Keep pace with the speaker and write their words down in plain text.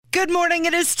Good morning.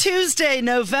 It is Tuesday,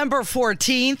 November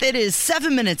 14th. It is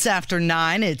 7 minutes after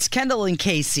 9. It's Kendall and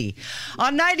Casey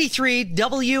on 93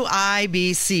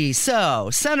 WIBC. So,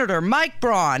 Senator Mike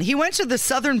Braun, he went to the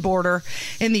southern border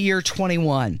in the year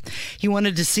 21. He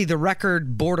wanted to see the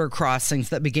record border crossings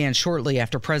that began shortly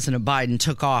after President Biden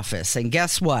took office. And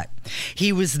guess what?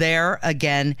 He was there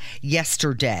again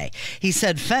yesterday. He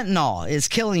said fentanyl is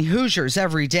killing Hoosiers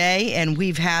every day, and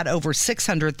we've had over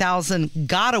 600,000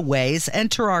 gotaways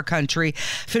enter our country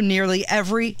from nearly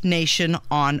every nation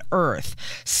on earth,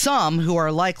 some who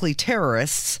are likely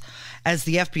terrorists, as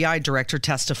the FBI director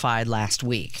testified last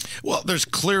week. Well, there's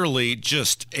clearly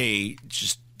just a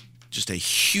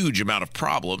huge amount of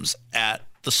problems at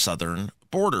the southern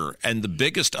border. And the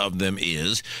biggest of them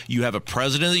is you have a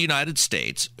president of the United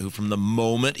States who, from the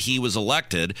moment he was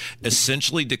elected,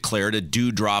 essentially declared a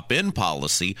do drop in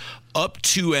policy up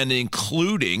to and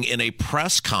including in a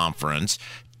press conference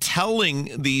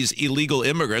telling these illegal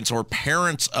immigrants or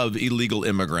parents of illegal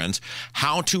immigrants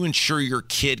how to ensure your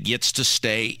kid gets to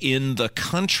stay in the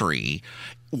country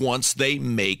once they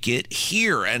make it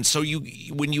here. And so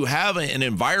when you have an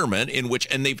environment in which,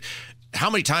 and they've,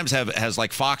 how many times has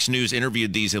like Fox News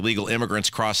interviewed these illegal immigrants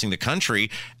crossing the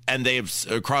country, and they have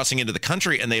crossing into the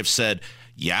country, and they have said,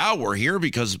 yeah, we're here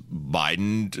because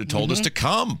Biden told us to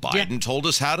come. Biden told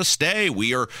us how to stay.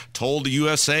 We are told the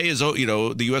USA is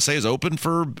open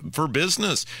for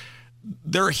business.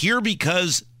 They're here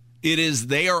because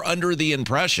they are under the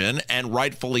impression, and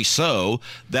rightfully so,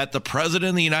 that the president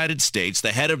of the United States,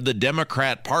 the head of the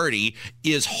Democrat Party,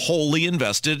 is wholly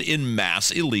invested in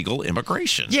mass illegal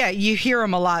immigration. Yeah, you hear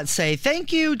him a lot say,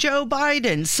 thank you, Joe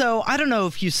Biden. So I don't know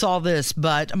if you saw this,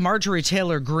 but Marjorie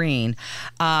Taylor Greene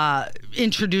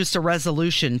introduced a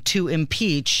resolution to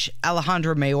impeach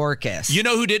Alejandro Mayorkas. You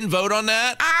know who didn't vote on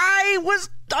that?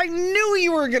 I knew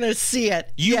you were going to see it.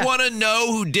 You want to know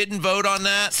who didn't vote on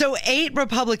that? So 8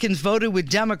 Republicans voted with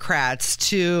Democrats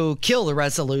to kill the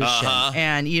resolution.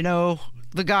 And you know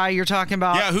the guy you're talking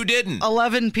about? Yeah, who didn't?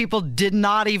 11 people did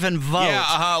not even vote.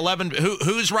 Yeah, 11.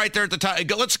 Who's right there at the top?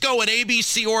 Let's go in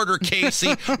ABC order,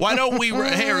 Casey. Why don't we?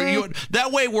 That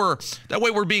way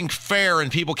we're being fair,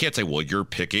 and people can't say, "Well, you're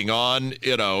picking on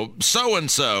so and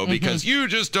so because you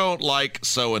just don't like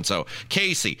so and so."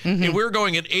 Casey, if we're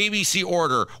going in ABC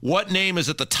order, what name is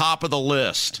at the top of the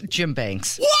list? Jim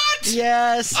Banks. What?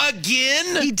 Yes.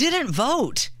 Again? He didn't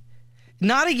vote.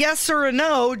 Not a yes or a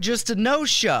no, just a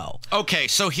no-show. Okay,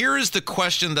 so here is the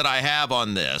question that I have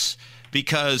on this,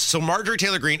 because Marjorie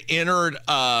Taylor Greene entered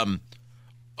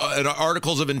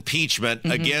articles of impeachment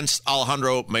against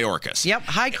Alejandro Mayorkas. Yep,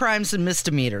 high crimes and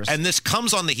misdemeanors. And this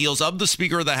comes on the heels of the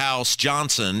Speaker of the House,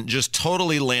 Johnson, just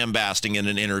totally lambasting in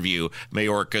an interview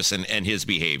Mayorkas and his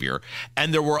behavior.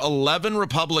 And there were 11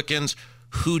 Republicans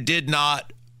who did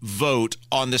not vote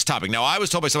on this topic. Now, I was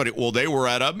told by somebody, well, they were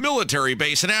at a military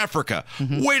base in Africa.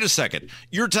 Wait a second.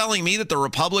 You're telling me that the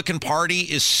Republican Party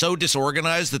is so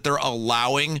disorganized that they're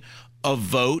allowing a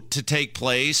vote to take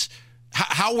place?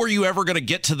 How were you ever going to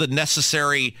get to the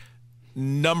necessary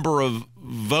number of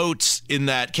votes in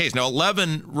that case? Now,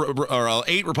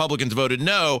 8 Republicans voted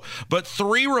no, but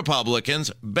 3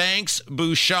 Republicans, Banks,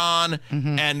 Bouchon,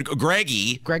 and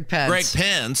Greg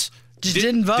Pence,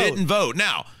 didn't vote.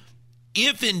 Now,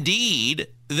 if indeed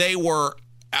they were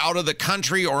out of the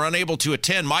country or unable to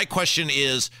attend, my question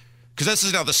is, because this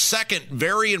is now the second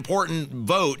very important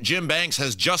vote Jim Banks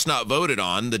has just not voted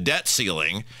on, the debt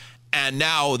ceiling, and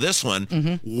now this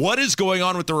one, what is going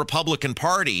on with the Republican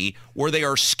Party where they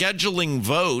are scheduling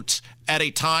votes at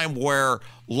a time where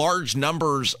large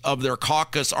numbers of their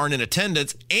caucus aren't in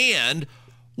attendance? And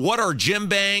what are Jim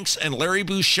Banks and Larry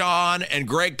Bouchon and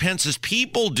Greg Pence's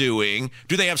people doing?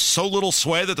 Do they have so little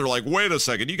sway that they're like, wait a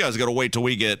second, you guys got to wait till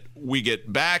we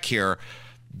get back here?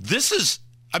 This is,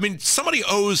 somebody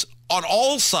owes on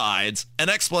all sides an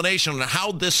explanation on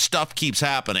how this stuff keeps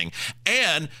happening.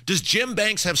 And does Jim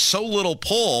Banks have so little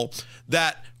pull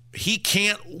that he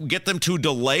can't get them to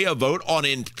delay a vote on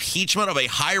impeachment of a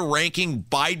high-ranking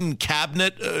Biden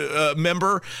cabinet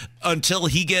member until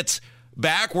he gets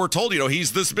back? We're told,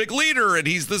 he's this big leader and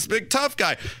he's this big tough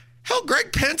guy. Hell,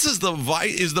 Greg Pence is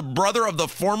the brother of the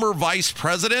former vice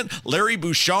president. Larry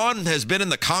Bouchon has been in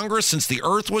the Congress since the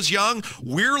earth was young.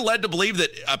 We're led to believe that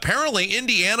apparently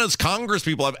Indiana's Congress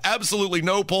people have absolutely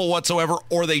no pull whatsoever,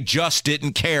 or they just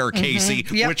didn't care, Casey.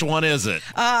 Yep. Which one is it?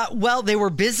 Well, they were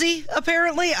busy,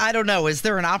 apparently. I don't know. Is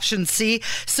there an option C?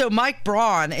 So Mike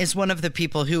Braun is one of the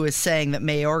people who is saying that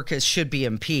Mayorkas should be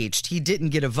impeached. He didn't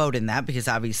get a vote in that because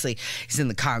obviously he's in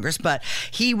the Congress, but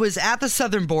he was at the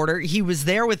southern border. He was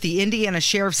there with the Indiana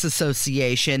Sheriff's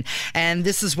Association, and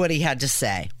this is what he had to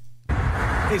say.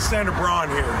 Hey, Senator Braun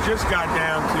here. Just got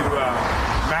down to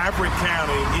Maverick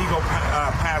County, Eagle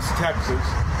Pass, Texas,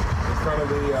 in front of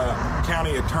the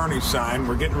county attorney's sign.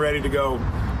 We're getting ready to go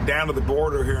down to the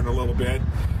border here in a little bit.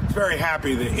 I'm very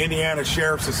happy the Indiana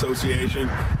Sheriff's Association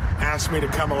asked me to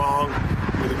come along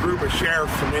with a group of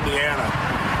sheriffs from Indiana,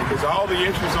 because all the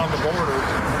issues on the border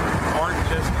aren't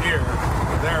just here,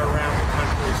 they're around the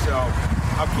country. So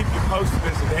I'll keep you posted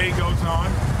as the day goes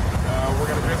on. We're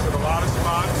going to visit a lot of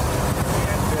spots,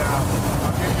 and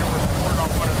I'll give you a report on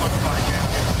what it looks like down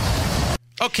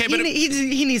here. Okay, but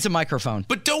he needs a microphone.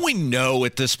 But don't we know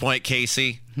at this point,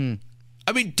 Casey?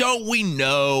 I mean, don't we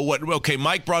know what? Okay,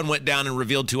 Mike Braun went down and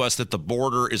revealed to us that the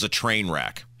border is a train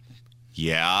wreck.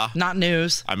 Yeah. Not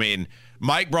news. I mean,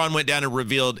 Mike Braun went down and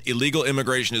revealed illegal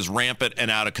immigration is rampant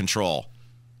and out of control.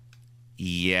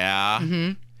 Yeah.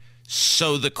 Mm-hmm.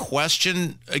 So the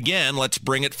question, again, let's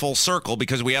bring it full circle,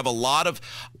 because we have a lot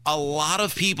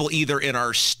of people either in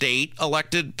our state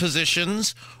elected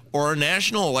positions or our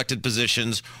national elected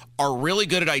positions are really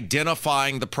good at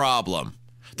identifying the problem.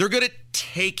 They're good at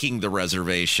taking the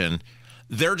reservation.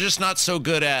 They're just not so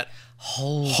good at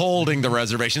holding the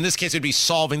reservation. In this case, it'd be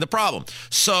solving the problem.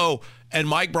 So, and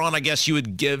Mike Braun, I guess you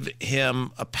would give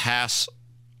him a pass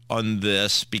on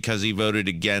this because he voted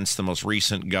against the most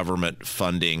recent government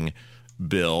funding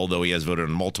bill, though he has voted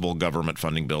on multiple government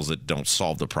funding bills that don't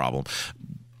solve the problem.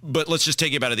 But let's just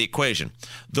take him out of the equation.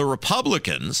 The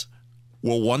Republicans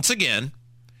will once again,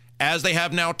 as they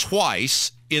have now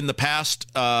twice in the past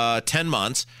 10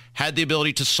 months, had the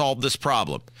ability to solve this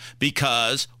problem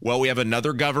because, well, we have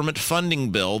another government funding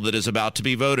bill that is about to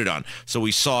be voted on. So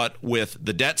we saw it with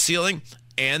the debt ceiling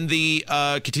and the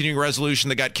continuing resolution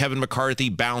that got Kevin McCarthy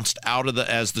bounced out of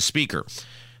as the speaker.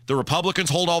 The Republicans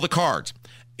hold all the cards.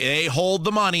 They hold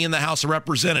the money in the House of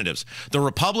Representatives. The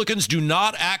Republicans do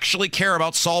not actually care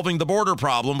about solving the border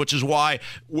problem, which is why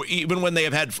even when they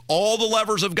have had all the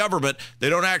levers of government, they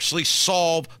don't actually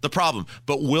solve the problem.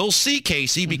 But we'll see,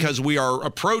 Casey, because we are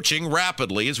approaching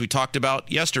rapidly, as we talked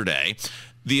about yesterday,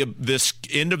 this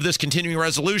end of this continuing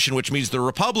resolution, which means the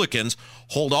Republicans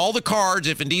hold all the cards.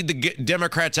 If indeed the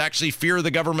Democrats actually fear the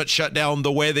government shutdown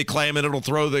the way they claim, and it'll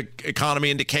throw the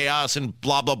economy into chaos and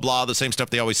blah, blah, blah, the same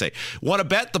stuff they always say. Want to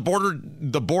bet the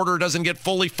border doesn't get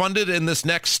fully funded in this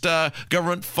next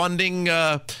government funding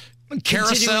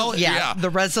carousel? Yeah, the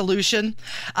resolution.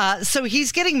 So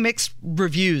he's getting mixed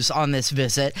reviews on this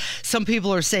visit. Some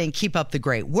people are saying, keep up the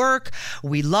great work.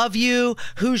 We love you.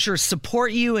 Hoosiers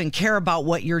support you and care about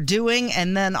what you're doing.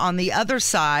 And then on the other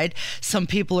side, some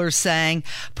people are saying,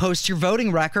 post your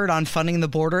voting record on funding the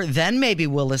border, then maybe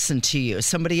we'll listen to you.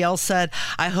 Somebody else said,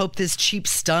 I hope this cheap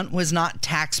stunt was not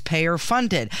taxpayer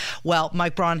funded. Well,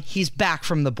 Mike Braun, he's back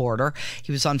from the border.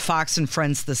 He was on Fox and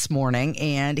Friends this morning,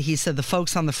 and he said the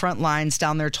folks on the front lines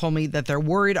down there told me that they're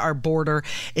worried our border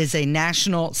is a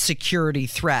national security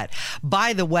threat.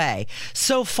 By the way,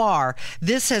 so far,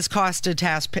 this has costed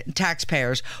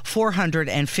taxpayers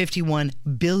 $451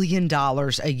 billion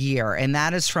a year, and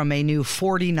that is from a new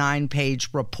 49-page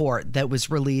report that was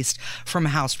released from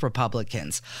House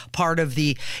Republicans, part of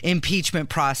the impeachment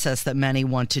process that many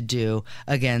want to do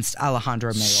against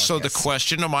Alejandro Mayorkas. So the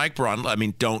question to Mike Braun, I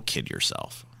mean, don't kid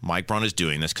yourself. Mike Braun is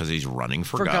doing this because he's running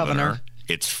for governor.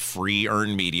 It's free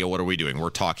earned media. What are we doing? We're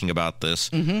talking about this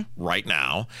right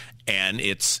now. And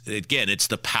it's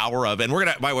the power of, and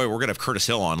by the way, we're going to have Curtis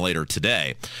Hill on later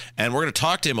today. And we're going to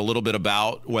talk to him a little bit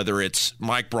about whether it's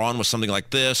Mike Braun with something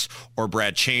like this or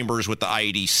Brad Chambers with the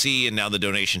IEDC and now the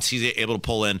donations he's able to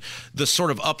pull in. The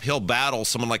sort of uphill battle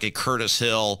someone like a Curtis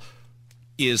Hill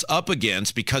is up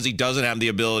against because he doesn't have the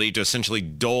ability to essentially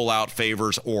dole out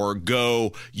favors or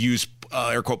go use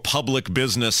air quote public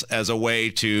business as a way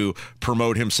to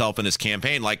promote himself in his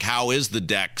campaign. Like, how is the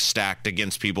deck stacked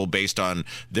against people based on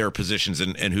their positions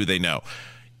and who they know?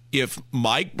 If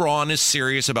Mike Braun is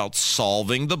serious about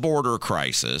solving the border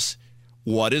crisis,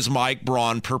 what is Mike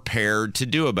Braun prepared to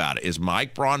do about it? Is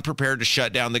Mike Braun prepared to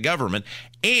shut down the government?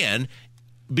 And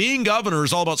being governor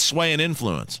is all about sway and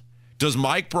influence. Does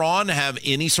Mike Braun have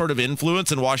any sort of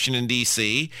influence in Washington,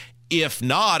 D.C.? If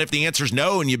not, if the answer is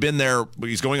no, and you've been there,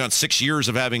 he's going on 6 years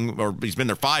of having, or he's been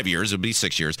there 5 years, it'll be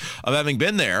 6 years of having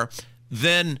been there,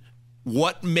 then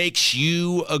what makes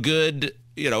you a good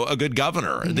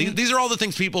governor? These are all the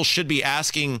things people should be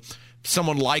asking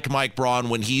someone like Mike Braun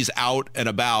when he's out and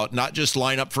about, not just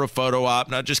line up for a photo op,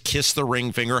 not just kiss the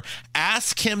ring finger.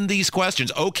 Ask him these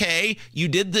questions. Okay, you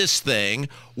did this thing.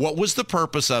 What was the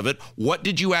purpose of it? What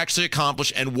did you actually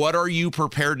accomplish? And what are you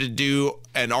prepared to do?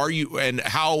 And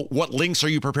what links are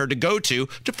you prepared to go to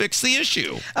fix the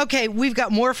issue? Okay, we've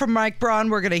got more from Mike Braun.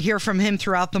 We're going to hear from him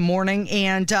throughout the morning.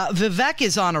 And Vivek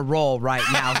is on a roll right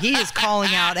now. He is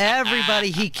calling out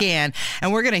everybody he can.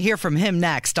 And we're going to hear from him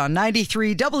next on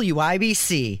 93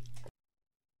 WIBC.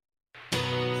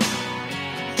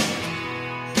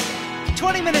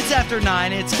 20 minutes after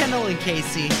 9, it's Kendall and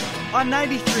Casey on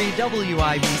 93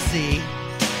 WIBC.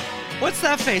 What's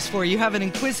that face for? You have an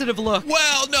inquisitive look.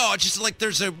 Well, no, it's just like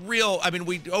there's a real,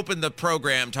 we opened the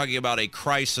program talking about a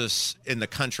crisis in the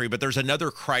country, but there's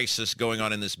another crisis going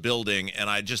on in this building, and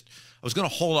I was going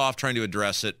to hold off trying to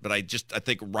address it, but I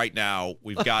think right now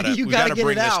we've got to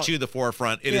bring this to the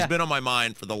forefront. It has been on my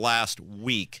mind for the last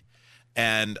week,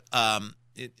 and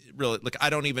it really, I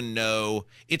don't even know.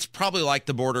 It's probably like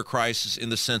the border crisis in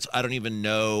the sense I don't even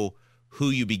know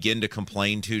who you begin to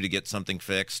complain to get something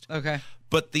fixed. Okay.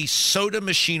 But the soda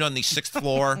machine on the 6th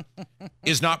floor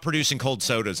is not producing cold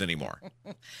sodas anymore.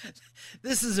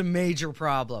 This is a major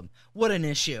problem. What an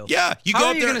issue. Yeah. How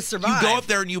are you going to survive? You go up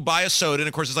there and you buy a soda, and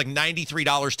of course it's like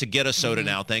 $93 to get a soda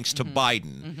now, thanks to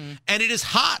Biden. And it is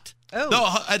hot. Oh.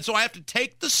 No, and so I have to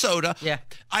take the soda. Yeah.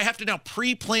 I have to now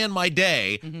pre-plan my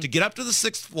day to get up to the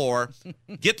 6th floor,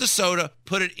 get the soda,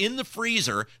 put it in the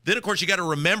freezer. Then, of course, you got to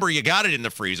remember you got it in the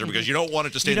freezer because you don't want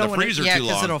it to stay in the freezer too long. Yeah,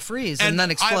 because it'll freeze and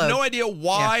then explode. I have no idea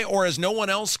why, or has no one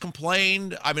else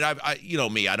complained? I mean, you know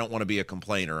me, I don't want to be a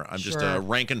complainer. I'm just a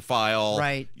rank and file,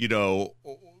 right.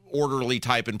 Orderly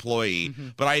type employee,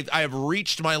 but I have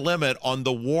reached my limit on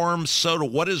the warm soda.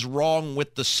 What is wrong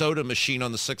with the soda machine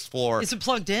on the 6th floor? Is it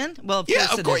plugged in? Well,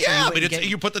 of course, yeah. But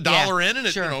you put the dollar in, and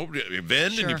it, you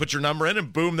vend, and you put your number in,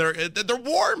 and boom, they're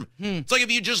warm. It's like if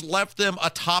you just left them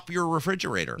atop your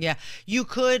refrigerator. Yeah, you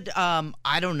could,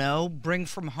 I don't know, bring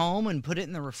from home and put it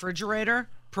in the refrigerator.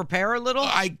 Prepare a little.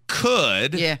 I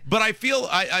could. Yeah, but I feel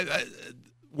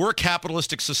we're a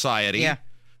capitalistic society. Yeah.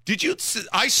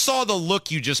 I saw the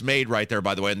look you just made right there,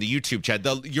 by the way, in the YouTube chat.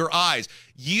 Your eyes.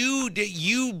 You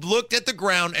looked at the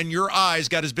ground, and your eyes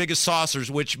got as big as saucers,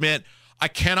 which meant I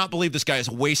cannot believe this guy is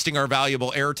wasting our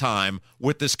valuable airtime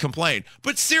with this complaint.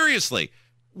 But seriously,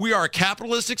 we are a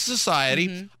capitalistic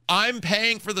society. I'm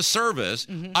paying for the service.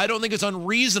 I don't think it's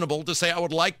unreasonable to say I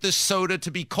would like this soda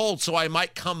to be cold, so I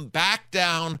might come back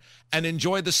down and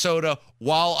enjoy the soda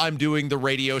while I'm doing the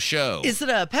radio show. Is it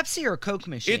a Pepsi or a Coke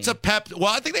machine? It's a Well,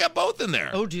 I think they have both in there.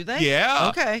 Oh, do they? Yeah.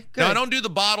 Okay, good. Now, I don't do the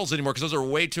bottles anymore because those are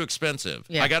way too expensive.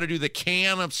 Yeah. I got to do the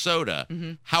can of soda.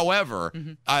 However,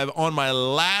 I'm on my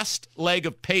last leg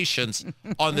of patience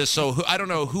on this, so I don't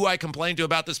know who I complained to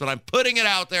about this, but I'm putting it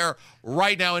out there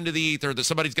right now into the ether that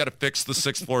somebody's got to fix the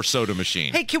 6th floor soda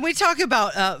machine. Hey, can we talk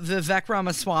about Vivek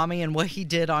Ramaswamy and what he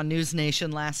did on News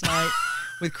Nation last night?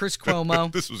 With Chris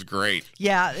Cuomo. This was great.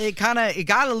 Yeah, it got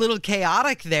a little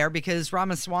chaotic there because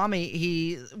Ramaswamy,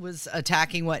 he was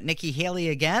attacking Nikki Haley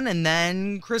again, and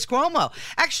then Chris Cuomo.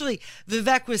 Actually,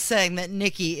 Vivek was saying that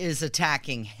Nikki is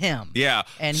attacking him. Yeah.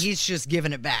 And he's just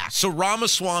giving it back. So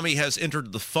Ramaswamy has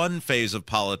entered the fun phase of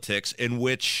politics in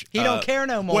which he don't care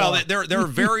no more. Well, there are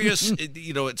various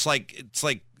it's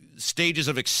like stages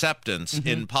of acceptance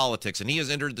in politics, and he has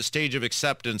entered the stage of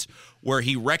acceptance where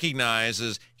he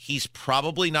recognizes he's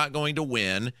probably not going to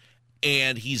win,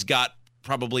 and he's got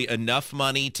probably enough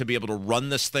money to be able to run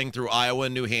this thing through Iowa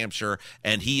and New Hampshire,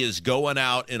 and he is going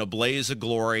out in a blaze of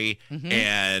glory,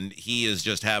 and he is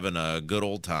just having a good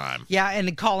old time. Yeah,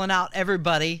 and calling out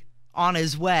everybody on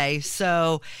his way.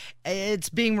 So it's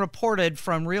being reported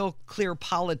from Real Clear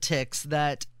Politics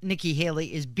that Nikki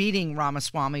Haley is beating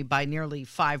Ramaswamy by nearly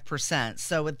 5%.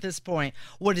 So at this point,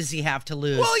 what does he have to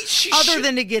lose? Well, other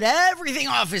than to get everything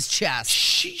off his chest.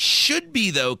 She should be,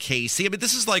 though, Casey. I mean,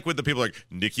 this is like with the people like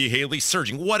Nikki Haley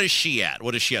surging. What is she at?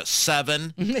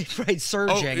 7? Right,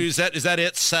 surging. Oh, is that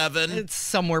it? 7? It's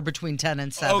somewhere between 10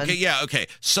 and 7. Okay, yeah, okay.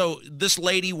 So this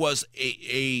lady was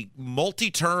a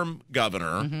multi-term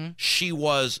governor. She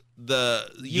was the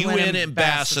UN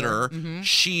ambassador.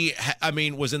 She,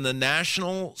 was in the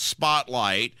national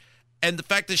spotlight. And the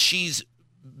fact that she's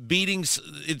beating,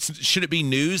 should it be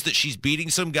news that she's beating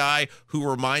some guy who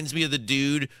reminds me of the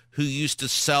dude who used to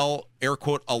sell, air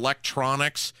quote,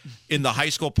 electronics in the high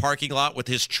school parking lot with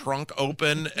his trunk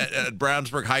open at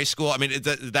Brownsburg High School? I mean,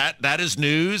 that is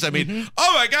news. I mean,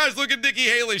 oh my gosh, look at Nikki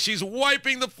Haley. She's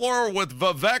wiping the floor with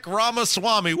Vivek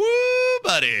Ramaswamy. Woo,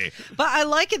 buddy. But I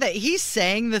like it that he's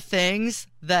saying the things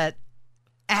that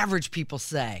average people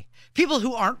say. People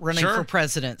who aren't running for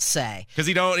president say. Because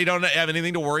he don't have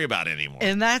anything to worry about anymore.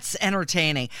 And that's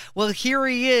entertaining. Well, here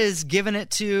he is giving it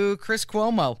to Chris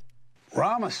Cuomo.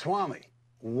 Ramaswamy,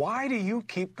 why do you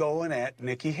keep going at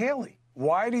Nikki Haley?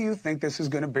 Why do you think this is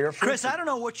going to bear fruit? Chris, I don't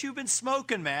know what you've been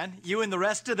smoking, man. You and the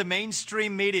rest of the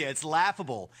mainstream media. It's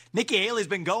laughable. Nikki Haley's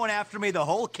been going after me the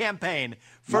whole campaign.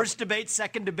 First debate,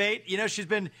 second debate. You know, she's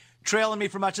been trailing me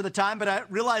for much of the time, but I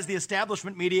realize the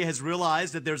establishment media has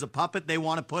realized that there's a puppet they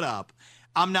want to put up.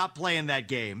 I'm not playing that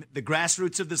game. The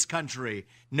grassroots of this country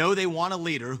know they want a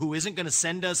leader who isn't going to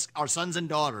send us, our sons and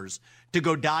daughters, to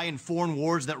go die in foreign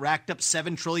wars that racked up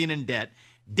 $7 trillion in debt.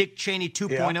 Dick Cheney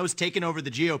 2.0 is taking over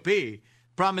the GOP.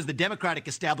 Problem is the Democratic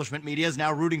establishment media is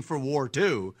now rooting for war,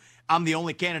 too. I'm the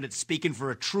only candidate speaking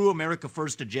for a true America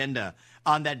First agenda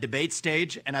on that debate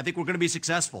stage, and I think we're going to be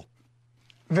successful.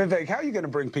 Vivek, how are you going to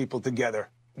bring people together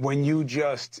when you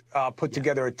just put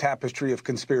together a tapestry of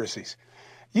conspiracies?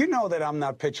 You know that I'm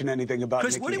not pitching anything about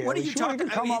Chris, Nikki Haley. What are you talking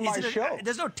about? She won't even come on my show.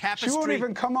 There's no tapestry. She won't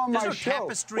even come on my show.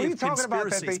 Tapestry what are you of talking about,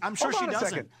 conspiracies. Pepe? I'm sure she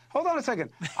doesn't. Hold on a second.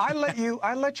 I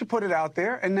let you put it out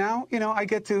there, and now I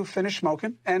get to finish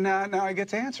smoking, and now I get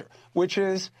to answer, which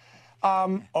is,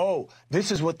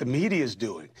 this is what the media is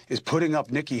doing, is putting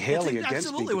up Nikki Haley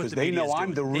against me because they know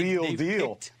I'm the real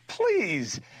deal.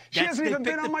 Please. She hasn't even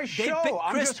been on my show.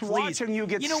 I'm just watching you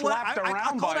get slapped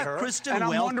around by her, and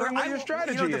I'm wondering what your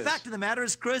strategy is. The fact of the matter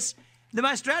is, Chris,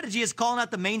 my strategy is calling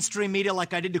out the mainstream media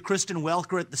like I did to Kristen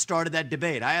Welker at the start of that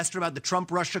debate. I asked her about the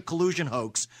Trump-Russia collusion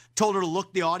hoax, told her to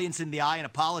look the audience in the eye and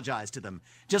apologize to them.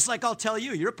 Just like I'll tell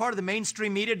you, you're a part of the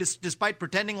mainstream media despite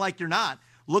pretending like you're not.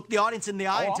 Look the audience in the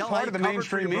eye and tell how you covered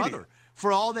for your brother.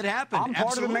 For all that happened. I'm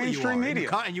part of the mainstream media.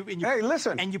 Hey,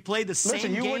 listen. And you play the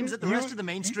same games that the rest of the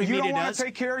mainstream media does. You don't want to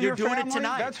take care of your family? You're doing it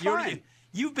tonight. That's fine.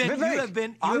 You have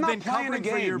been covering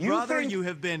for your brother. You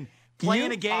have been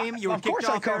playing a game. You were kicked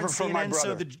off cover for my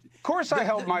brother. Of course I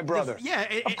helped my brother.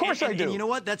 Of course I do. And you know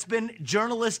what? That's been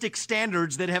journalistic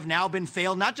standards that have now been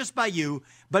failed, not just by you,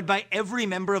 but by every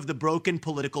member of the broken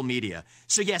political media.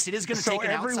 So, yes, it is going to take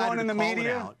an outsider to call it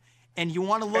out. And you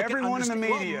want to look everyone in the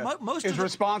media is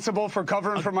responsible for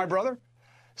covering for my brother?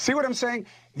 See what I'm saying?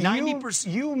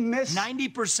 90%. You miss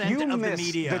 90% of the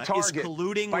media is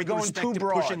colluding with respect to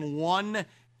pushing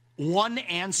one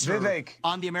answer Vivek,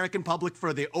 on the American public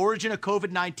for the origin of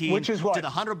COVID-19, which is what? to the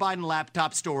Hunter Biden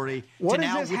laptop story, to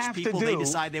now which people they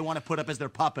decide they want to put up as their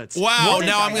puppets. Wow,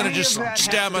 now I'm going to just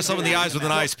stab myself in the eyes with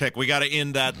an ice pick. We got to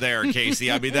end that there, Casey.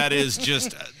 I mean, that is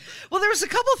just... Well, there's a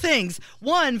couple things.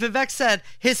 One, Vivek said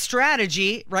his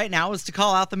strategy right now is to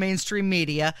call out the mainstream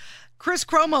media. Chris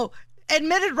Cuomo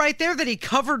admitted right there that he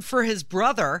covered for his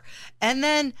brother. And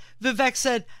then Vivek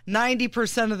said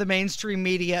 90% of the mainstream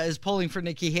media is pulling for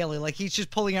Nikki Haley. Like he's just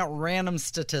pulling out random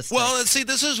statistics. Well, see,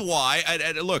 this is why.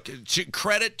 Look,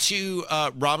 credit to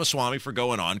Ramaswamy for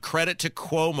going on. Credit to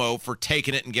Cuomo for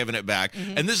taking it and giving it back.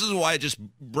 Mm-hmm. And this is why it just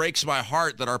breaks my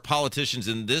heart that our politicians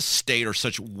in this state are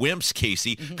such wimps,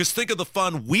 Casey. Because think of the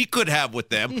fun we could have with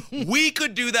them. We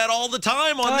could do that all the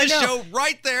time on this show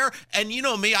right there. And you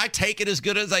know me, I take it as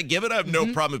good as I give it. I have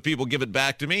no problem if people give it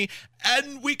back to me.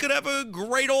 And we could have a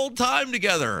great old time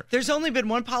together. There's only been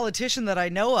one politician that I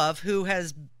know of who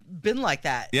has been like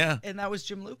that. Yeah. And that was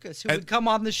Jim Lucas, who would come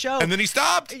on the show. And then he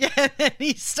stopped. Yeah, and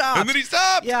he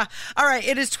stopped. Yeah. All right.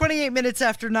 It is 28 minutes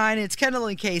after 9. It's Kendall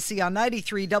and Casey on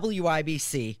 93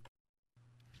 WIBC.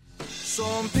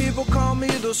 Some people call me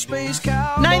the space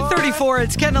cowboy. 9:34,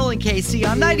 it's Kendall and Casey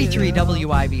on 93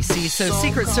 WIBC. So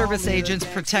Secret Service agents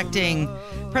protecting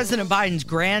President Biden's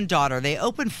granddaughter, they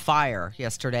opened fire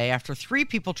yesterday after 3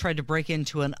 people tried to break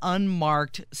into an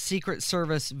unmarked Secret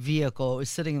Service vehicle. It was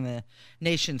sitting in the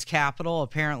nation's capital.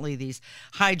 Apparently, these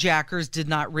hijackers did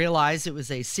not realize it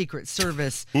was a Secret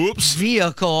Service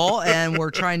vehicle and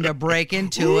were trying to break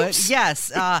into it.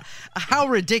 Yes, how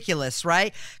ridiculous,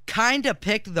 right? Kind of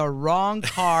picked the wrong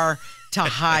car to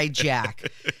hijack.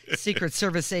 Secret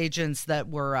Service agents that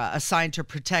were assigned to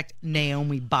protect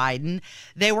Naomi Biden.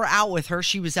 They were out with her.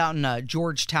 She was out in a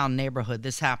Georgetown neighborhood.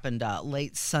 This happened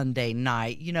late Sunday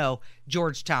night. You know,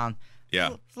 Georgetown.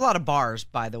 Yeah. A lot of bars,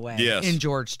 by the way, in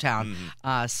Georgetown.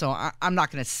 So I'm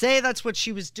not going to say that's what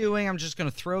she was doing. I'm just going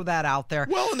to throw that out there.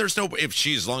 Well, and there's no,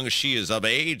 as long as she is of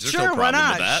age, there's sure, no problem why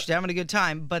not? with that. She's having a good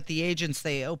time. But the agents,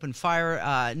 they opened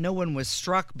fire. No one was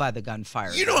struck by the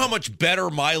gunfire. You know how much better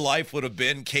my life would have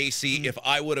been, Casey, if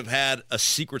I would have had a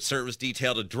Secret Service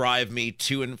detail to drive me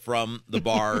to and from the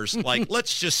bars. Like,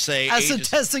 let's just say as ages,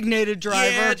 a designated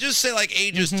driver. Yeah, just say like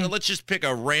ages. Let's just pick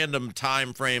a random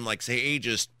time frame, like say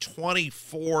ages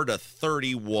 24 to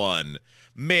 31.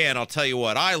 man, I'll tell you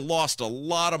what, I lost a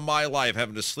lot of my life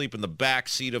having to sleep in the back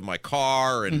seat of my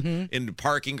car and in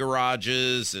parking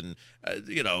garages and,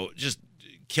 just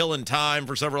killing time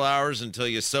for several hours until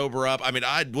you sober up. I mean,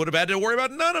 I would have had to worry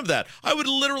about none of that. I would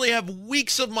literally have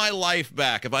weeks of my life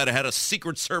back if I'd had a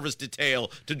Secret Service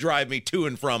detail to drive me to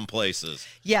and from places.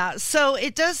 Yeah, so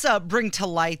it does bring to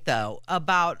light, though,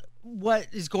 about what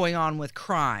is going on with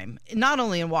crime, not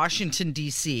only in Washington,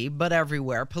 D.C., but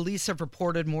everywhere. Police have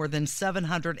reported more than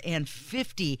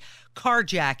 750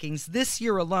 carjackings this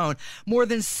year alone, more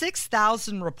than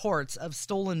 6,000 reports of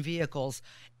stolen vehicles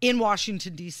in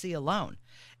Washington, D.C. alone.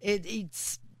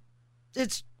 It's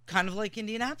kind of like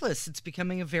Indianapolis. It's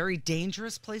becoming a very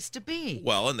dangerous place to be.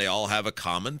 Well, and they all have a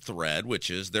common thread, which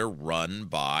is they're run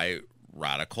by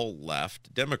radical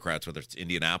left Democrats, whether it's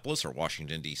Indianapolis or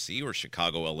Washington, D.C. or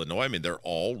Chicago, Illinois. I mean, they're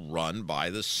all run by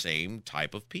the same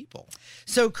type of people.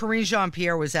 So Karine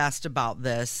Jean-Pierre was asked about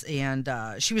this, and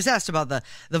she was asked about the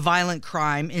violent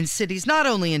crime in cities, not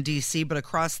only in D.C., but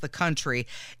across the country,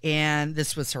 and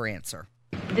this was her answer.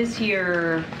 This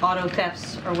year, auto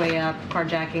thefts are way up,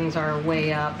 carjackings are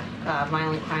way up,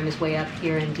 violent crime is way up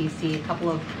here in D.C. A couple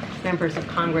of members of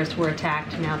Congress were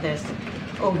attacked, now this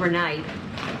overnight.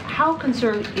 How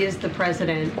concerned is the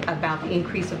president about the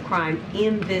increase of crime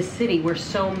in this city where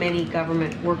so many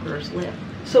government workers live?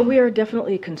 So we are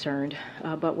definitely concerned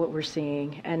about what we're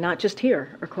seeing, and not just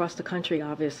here, across the country,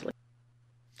 obviously.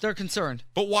 They're concerned.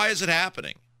 But why is it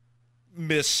happening,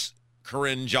 Miss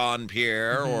Karine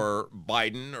Jean-Pierre or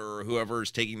Biden or whoever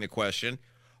is taking the question?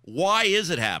 Why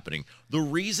is it happening? The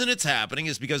reason it's happening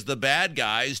is because the bad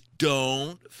guys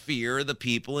don't fear the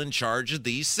people in charge of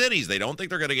these cities. They don't think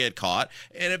they're going to get caught.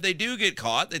 And if they do get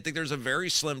caught, they think there's a very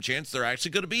slim chance they're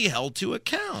actually going to be held to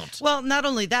account. Well, not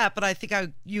only that, but I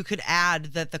think you could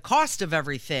add that the cost of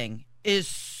everything is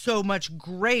so much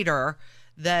greater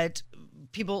that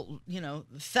people,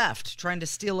 theft, trying to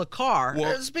steal a car,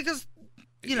 is because,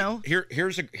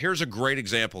 Here's a great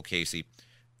example, Casey.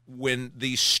 When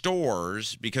these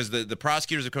stores, because the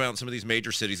prosecutors have come out in some of these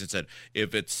major cities and said,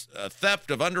 if it's a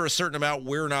theft of under a certain amount,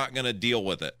 we're not going to deal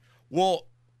with it. Well,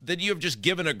 then you have just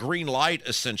given a green light,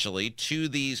 essentially, to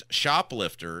these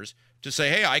shoplifters to say,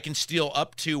 hey, I can steal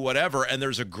up to whatever, and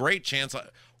there's a great chance.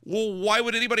 Well, why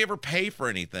would anybody ever pay for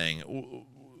anything?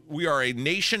 We are a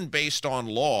nation based on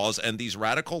laws, and these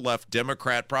radical left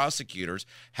Democrat prosecutors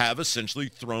have essentially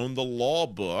thrown the law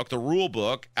book, the rule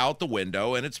book, out the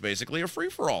window, and it's basically a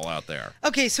free-for-all out there.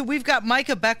 Okay, so we've got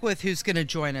Micah Beckwith who's going to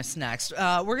join us next.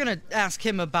 We're going to ask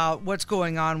him about what's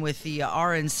going on with the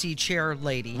RNC chair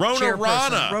lady. Rona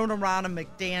Rana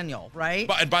McDaniel, right?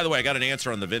 And by the way, I got an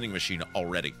answer on the vending machine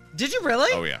already. Did you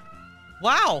really? Oh, yeah.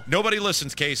 Wow. Nobody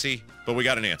listens, Casey, but we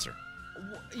got an answer.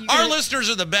 Our listeners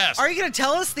are the best. Are you going to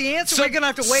tell us the answer? We're going to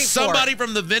have to wait for somebody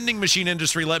from the vending machine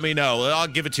industry. Let me know. I'll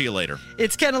give it to you later.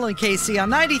 It's Kendall and Casey on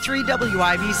 93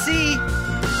 WIBC.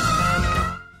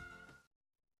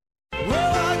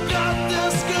 Well, I got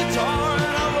this guitar and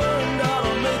I learned how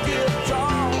to make it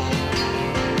talk.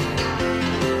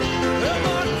 And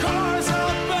my car's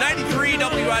out back. 93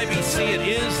 WIBC. It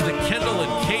is the Kendall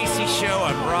and Casey show.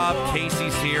 I'm Rob.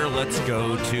 Casey's here. Let's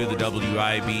go to the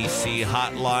WIBC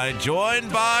hotline,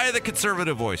 joined by the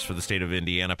conservative voice for the state of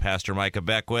Indiana, Pastor Micah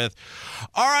Beckwith.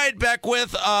 All right,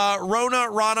 Beckwith, Rona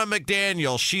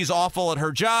McDaniel. She's awful at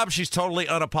her job. She's totally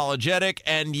unapologetic,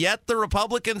 and yet the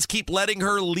Republicans keep letting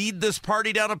her lead this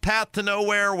party down a path to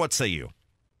nowhere. What say you?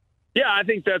 Yeah, I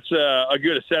think that's a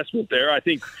good assessment there. I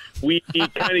think we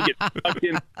kind of get stuck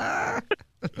in.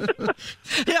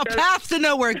 Yeah, path to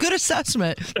nowhere. Good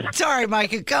assessment. Sorry,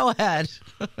 Micah. Go ahead.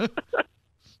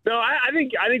 No, I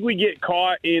think we get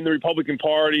caught in the Republican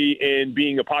Party and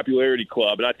being a popularity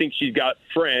club, and I think she's got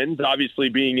friends. Obviously,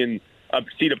 being in a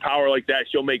seat of power like that,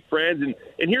 she'll make friends. And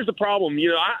here's the problem.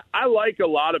 I like a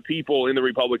lot of people in the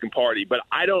Republican Party, but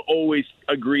I don't always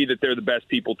agree that they're the best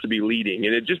people to be leading.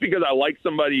 And just because I like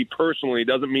somebody personally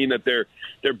doesn't mean that they're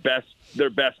best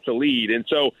to lead. And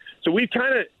so we've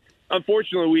kind of,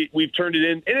 unfortunately, we've turned it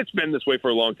in, and it's been this way for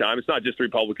a long time. It's not just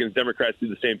Republicans. Democrats do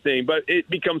the same thing, but it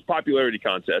becomes popularity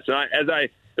contests. And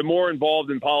the more involved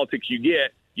in politics you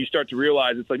get, you start to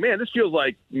realize it's like, man, this feels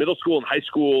like middle school and high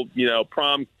school,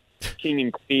 prom king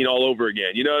and queen all over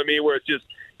again. You know what I mean? Where it's just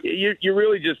you're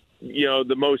really just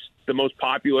the most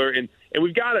popular, and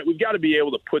we've got to be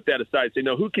able to put that aside and say,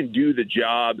 no, who can do the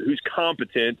job, who's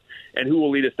competent, and who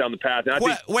will lead us down the path. And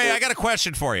I got a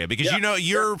question for you, because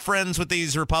you're friends with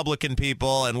these Republican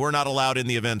people, and we're not allowed in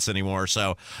the events anymore.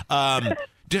 So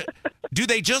Do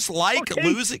they just like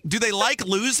losing? Do they like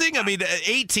losing? I mean,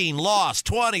 18 lost,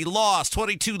 20 lost,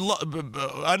 22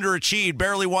 underachieved,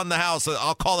 barely won the House.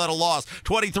 I'll call that a loss.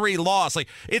 23 lost. Like,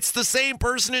 it's the same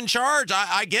person in charge.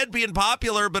 I get being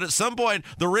popular, but at some point,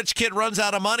 the rich kid runs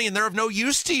out of money and they're of no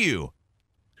use to you.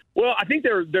 Well, I think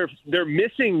they're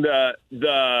missing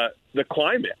the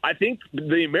climate. I think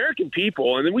the American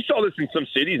people, and then we saw this in some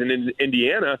cities in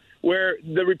Indiana, where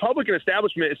the Republican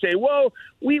establishment is saying, well,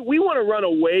 we want to run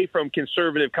away from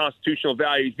conservative constitutional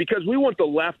values because we want the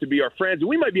left to be our friends, and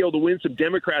we might be able to win some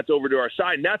Democrats over to our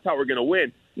side, and that's how we're going to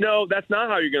win. No, that's not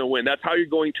how you're going to win. That's how you're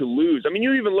going to lose. I mean,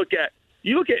 you look at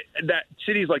that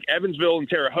cities like Evansville and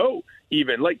Terre Haute,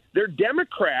 even, like, they're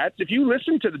Democrats. If you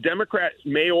listen to the Democrat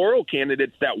mayoral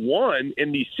candidates that won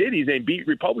in these cities and beat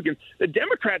Republicans, the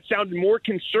Democrats sounded more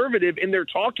conservative in their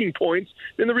talking points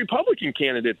than the Republican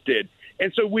candidates did.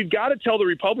 And so we've got to tell the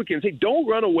Republicans, hey, don't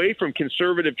run away from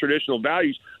conservative traditional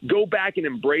values. Go back and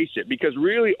embrace it, because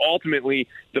really, ultimately,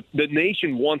 the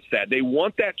nation wants that. They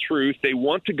want that truth. They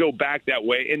want to go back that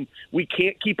way. And we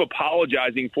can't keep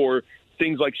apologizing for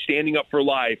things like standing up for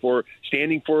life or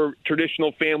standing for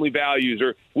traditional family values.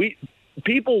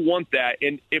 People want that,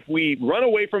 and if we run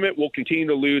away from it, we'll continue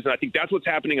to lose. And I think that's what's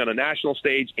happening on a national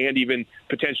stage, and even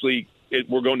potentially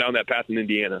we're going down that path in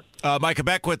Indiana. Micah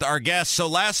Beckwith, our guest. So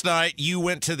last night you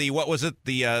went to the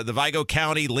Vigo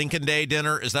County Lincoln Day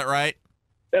dinner. Is that right?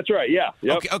 That's right, yeah.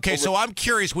 Yep. Okay, so I'm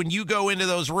curious, when you go into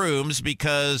those rooms,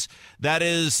 because that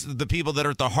is the people that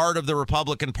are at the heart of the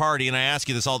Republican Party, and I ask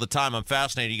you this all the time, I'm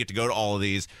fascinated you get to go to all of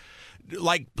these.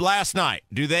 Like last night,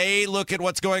 do they look at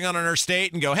what's going on in our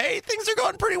state and go, hey, things are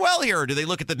going pretty well here? Or do they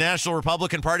look at the National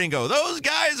Republican Party and go, those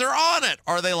guys are on it?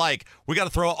 Or are they like, we got to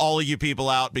throw all of you people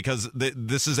out because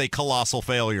this is a colossal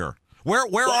failure? Where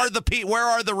are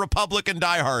the Republican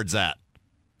diehards at?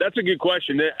 That's a good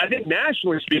question. I think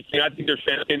nationally speaking, I think there's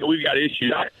we've got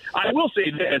issues. I will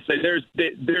say this: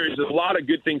 that there's a lot of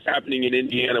good things happening in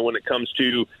Indiana when it comes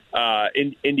to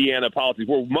Indiana politics.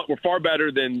 We're far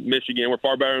better than Michigan. We're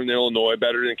far better than Illinois.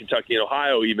 Better than Kentucky and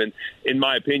Ohio, even in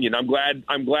my opinion. I'm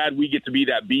glad we get to be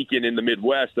that beacon in the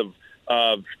Midwest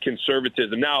of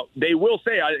conservatism. Now they will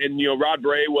say, Rod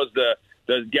Bray was the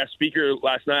guest speaker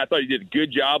last night. I thought he did a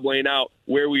good job laying out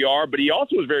where we are, but he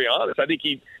also was very honest. I think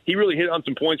he really hit on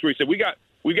some points where he said we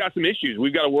got some issues.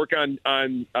 We've got to work on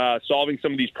solving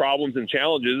some of these problems and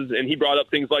challenges. And he brought up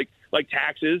things like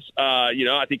taxes.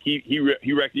 I think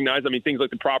he recognized. I mean, things like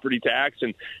the property tax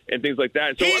and things like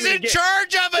that. So, he's in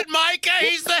charge of it, Micah.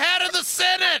 He's the head of the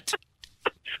Senate.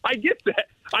 I get that.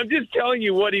 I'm just telling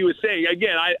you what he was saying.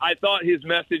 Again, I thought his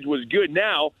message was good.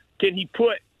 Now, can he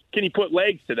put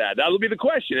legs to that? That'll be the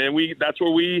question, and that's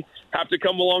where we have to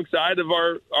come alongside of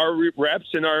our reps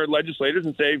and our legislators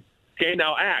and say, okay,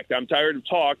 now act. I'm tired of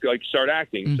talk. Like, start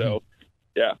acting. Mm-hmm. So,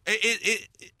 yeah.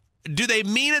 Do they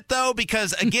mean it, though?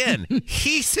 Because, again,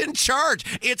 he's in charge.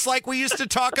 It's like we used to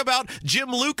talk about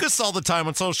Jim Lucas all the time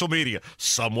on social media.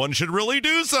 Someone should really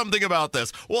do something about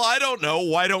this. Well, I don't know.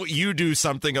 Why don't you do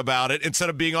something about it instead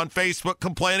of being on Facebook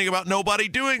complaining about nobody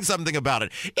doing something about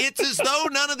it? It's as though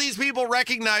none of these people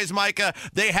recognize, Micah,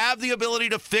 they have the ability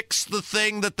to fix the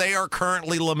thing that they are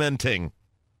currently lamenting.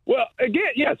 Well,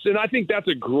 again, yes, and I think that's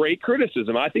a great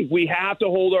criticism. I think we have to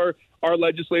hold our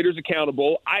legislators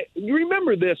accountable. You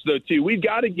remember this, though, too. We've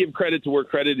got to give credit to where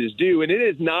credit is due, and it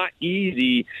is not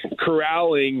easy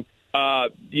corralling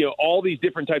all these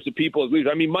different types of people as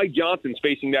leaders. I mean, Mike Johnson's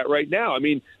facing that right now. I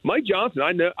mean, Mike Johnson,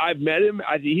 I've met him.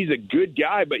 He's a good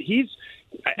guy, but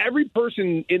every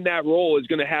person in that role is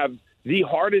going to have the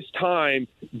hardest time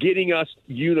getting us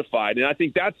unified, and I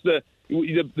think that's the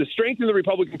strength of the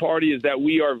Republican Party is that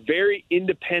we are very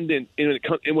independent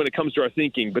when it comes to our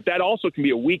thinking, but that also can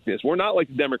be a weakness. We're not like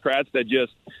the Democrats that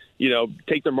just,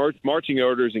 take their marching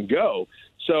orders and go.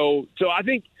 So I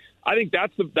think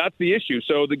that's the issue.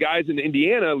 So the guys in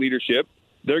Indiana leadership,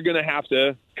 they're going to have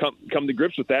to come to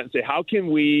grips with that and say, how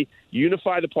can we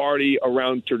unify the party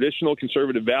around traditional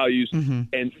conservative values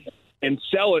mm-hmm. and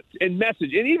sell it and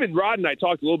message. And even Rod and I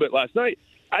talked a little bit last night.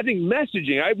 I think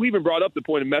messaging, we even brought up the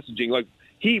point of messaging. Like,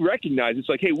 he recognized it's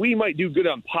like, hey, we might do good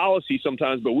on policy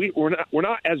sometimes, but we're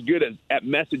not as good at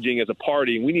messaging as a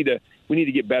party, and we need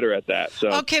to get better at that. So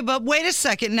okay, but wait a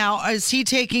second. Now, is he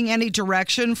taking any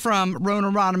direction from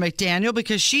Ronna McDaniel?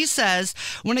 Because she says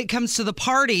when it comes to the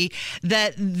party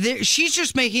that she's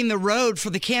just making the road for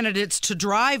the candidates to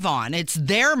drive on. It's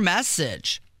their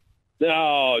message.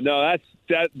 No, I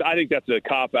think that's a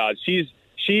cop out. She's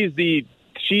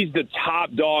she's the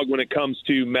top dog when it comes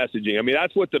to messaging. I mean,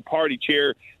 that's what the party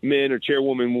chairman or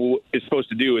chairwoman is supposed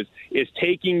to do is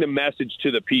taking the message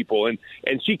to the people. And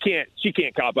she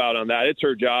can't cop out on that. It's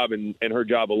her job and her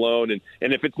job alone.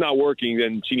 And if it's not working,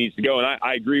 then she needs to go. And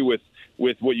I agree with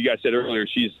what you guys said earlier.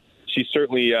 She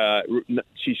certainly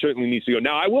needs to go.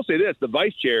 Now, I will say this: the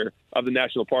vice chair of the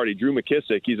National Party, Drew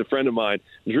McKissick, he's a friend of mine.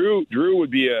 Drew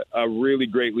would be a really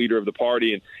great leader of the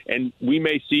party, and we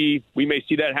may see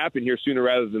that happen here sooner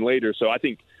rather than later. So I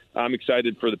think I'm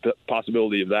excited for the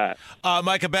possibility of that.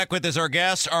 Micah Beckwith is our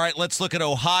guest. All right, let's look at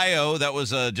Ohio. That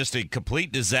was just a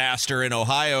complete disaster in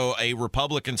Ohio, a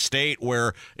Republican state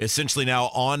where essentially now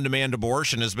on-demand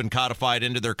abortion has been codified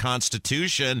into their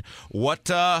constitution. What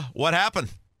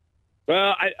happened?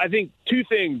 Well, I think two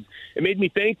things. It made me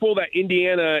thankful that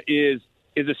Indiana is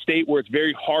a state where it's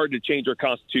very hard to change our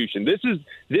constitution. This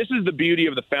is the beauty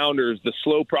of the founders, the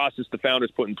slow process the founders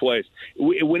put in place.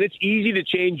 When it's easy to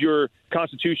change your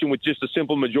constitution with just a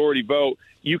simple majority vote,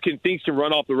 things can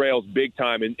run off the rails big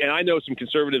time. And I know some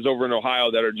conservatives over in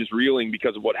Ohio that are just reeling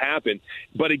because of what happened.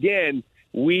 But again,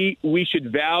 we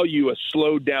should value a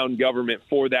slowed down government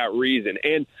for that reason.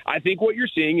 And I think what you're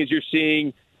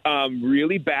seeing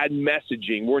really bad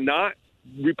messaging.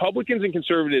 Republicans and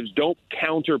conservatives don't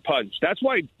counterpunch. That's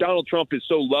why Donald Trump is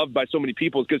so loved by so many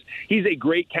people, because he's a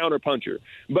great counterpuncher.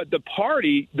 But the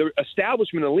party, the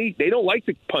establishment elite, they don't like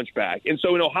to punch back. And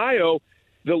so in Ohio,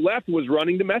 the left was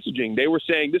running the messaging. They were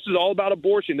saying, this is all about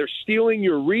abortion. They're stealing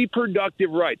your reproductive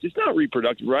rights. It's not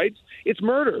reproductive rights. It's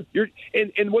murder.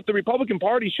 And what the Republican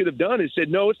Party should have done is said,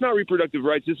 no, it's not reproductive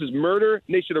rights. This is murder.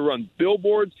 And they should have run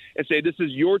billboards and say, this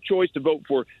is your choice to vote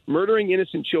for murdering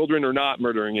innocent children or not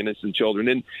murdering innocent children.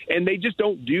 And they just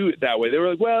don't do it that way. They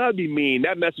were like, well, that'd be mean.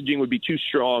 That messaging would be too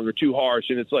strong or too harsh.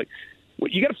 And it's like,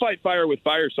 well, you got to fight fire with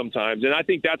fire sometimes. And I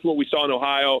think that's what we saw in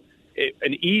Ohio.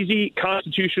 An easy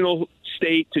constitutional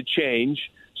state to change,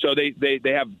 so they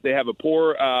have a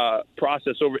poor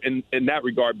process over in that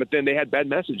regard. But then they had bad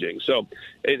messaging, so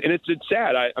and it's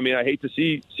sad. I mean, I hate to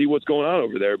see what's going on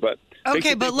over there, but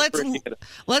okay. But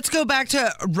let's go back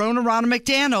to Ronna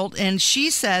McDaniel, and she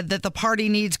said that the party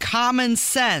needs common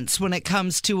sense when it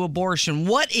comes to abortion.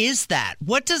 What is that?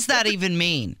 What does that even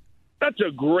mean? That's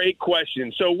a great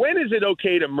question. So when is it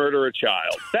okay to murder a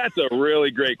child? That's a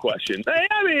really great question.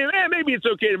 I mean, maybe it's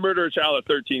okay to murder a child at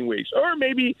 13 weeks, or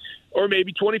maybe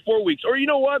 24 weeks, or you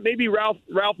know what? Maybe Ralph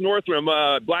Northam,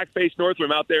 blackface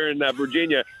Northam out there in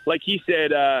Virginia, like he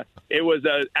said, it was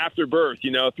after birth.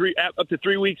 You know, up to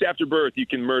 3 weeks after birth, you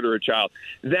can murder a child.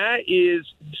 That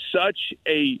is such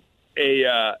a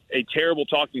terrible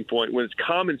talking point when it's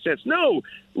common sense. No,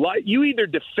 you either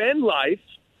defend life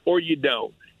or you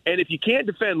don't. And if you can't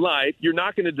defend life, you're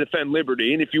not going to defend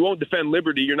liberty. And if you won't defend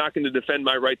liberty, you're not going to defend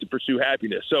my right to pursue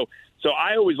happiness. So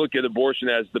I always look at abortion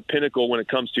as the pinnacle when it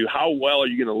comes to how well are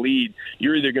you going to lead.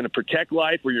 You're either going to protect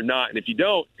life or you're not. And if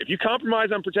you compromise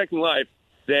on protecting life,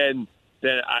 then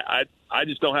I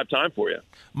just don't have time for you.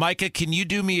 Micah, can you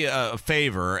do me a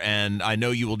favor? And I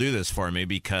know you will do this for me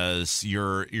because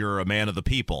you're a man of the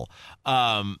people.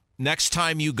 Next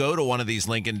time you go to one of these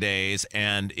Lincoln Days,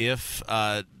 and if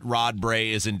Rod Bray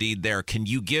is indeed there, can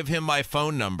you give him my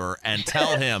phone number and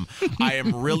tell him I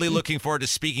am really looking forward to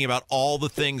speaking about all the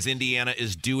things Indiana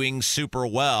is doing super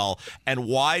well, and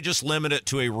why just limit it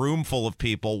to a room full of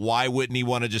people? Why wouldn't he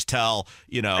want to just tell,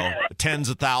 tens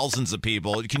of thousands of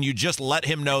people? Can you just let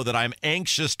him know that I'm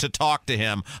anxious to talk to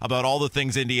him about all the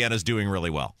things Indiana's doing really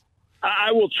well?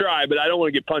 I will try, but I don't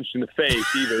want to get punched in the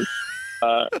face either.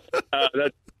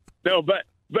 No, but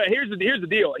here's the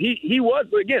deal. He was,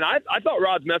 again, I thought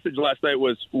Rod's message last night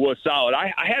was solid.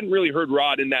 I hadn't really heard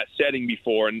Rod in that setting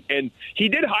before, and he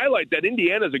did highlight that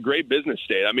Indiana is a great business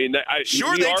state. I mean,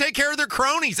 they take care of their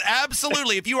cronies.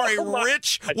 Absolutely. If you are a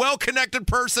rich, well-connected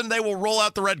person, they will roll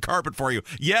out the red carpet for you.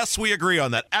 Yes, we agree on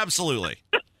that. Absolutely.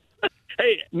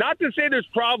 Hey, not to say there's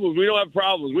problems. We don't have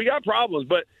problems. We got problems,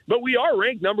 but we are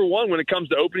ranked number one when it comes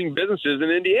to opening businesses in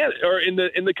Indiana or in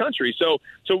the country. So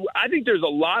I think there's a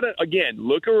lot of, again,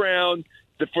 look around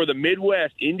for the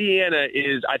Midwest. Indiana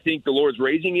is, I think the Lord's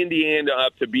raising Indiana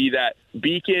up to be that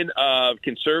beacon of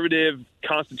conservative,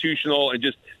 constitutional, and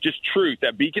just truth,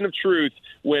 that beacon of truth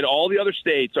when all the other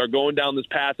states are going down this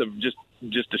path of just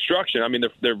destruction. I mean,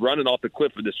 they're running off the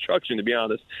cliff of destruction, to be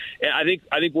honest. And I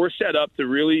think we're set up to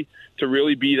really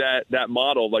be that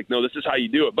model. Like, no, this is how you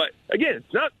do it. But again,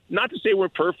 it's not to say we're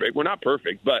perfect. We're not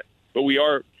perfect, but we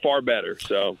are far better.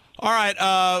 So. All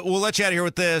right, we'll let you out of here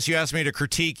with this. You asked me to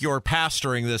critique your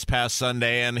pastoring this past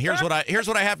Sunday, and here's what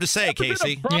I have to say,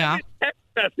 Casey. Yeah.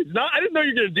 message. I didn't know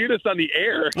you were going to do this on the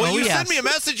air. Well, you sent me a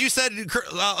message. You said,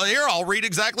 "Here, I'll read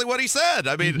exactly what he said."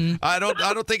 I mean, I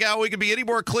don't think how we could be any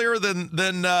more clear than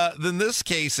this,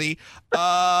 Casey.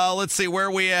 Let's see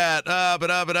where we at.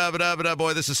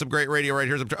 Boy, this is some great radio right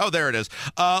here. Oh, there it is.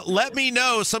 Let me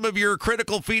know some of your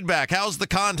critical feedback. How's the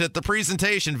content, the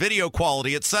presentation, video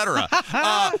quality, etc.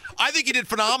 I think you did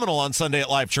phenomenal on Sunday at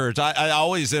Life Church. I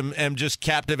always am just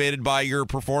captivated by your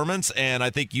performance, and I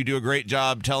think you do a great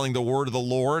job telling the word of the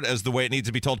Lord as the way it needs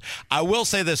to be told. I will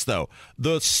say this, though.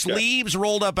 The sleeves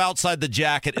rolled up outside the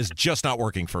jacket is just not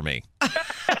working for me.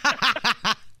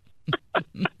 I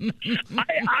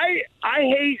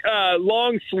hate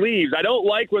long sleeves. I don't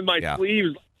like when my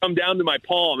sleeves come down to my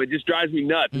palm. It just drives me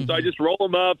nuts. And so I just roll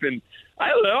them up, and I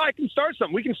don't know. I can start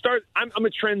something. We can start. I'm a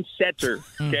trendsetter.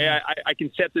 Okay, I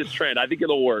can set this trend. I think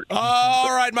it'll work.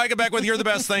 All right, Micah Beckwith, you're the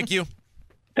best. Thank you.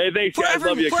 Hey, thanks, guys.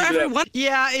 Love you. For everyone,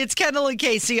 it's Kendall and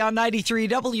Casey on 93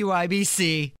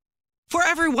 WIBC. For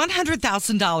every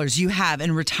 $100,000 you have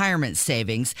in retirement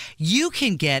savings, you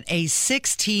can get a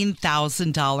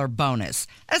 $16,000 bonus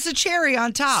as a cherry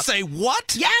on top. Say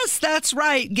what? Yes, that's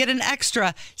right. Get an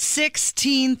extra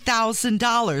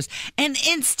 $16,000, an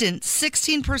instant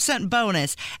 16%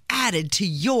 bonus added to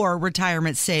your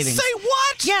retirement savings. Say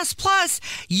what? Yes, plus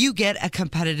you get a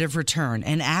competitive return,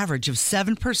 an average of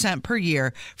 7% per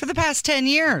year for the past 10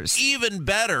 years. Even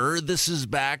better, this is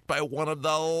backed by one of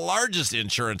the largest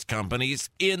insurance companies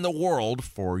in the world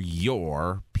for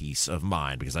your peace of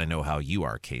mind, because I know how you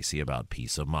are, Casey, about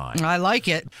peace of mind. I like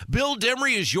it. Bill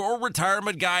Demery is your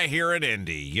retirement guy here in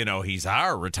Indy. You know, he's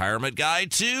our retirement guy,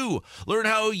 too. Learn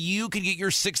how you can get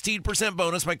your 16%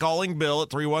 bonus by calling Bill at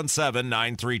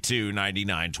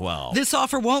 317-932-9912. This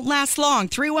offer won't last long.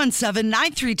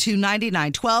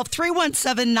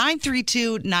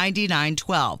 317-932-9912.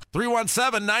 317-932-9912.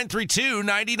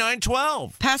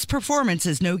 317-932-9912. Past performance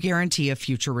is no guarantee of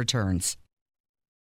future returns.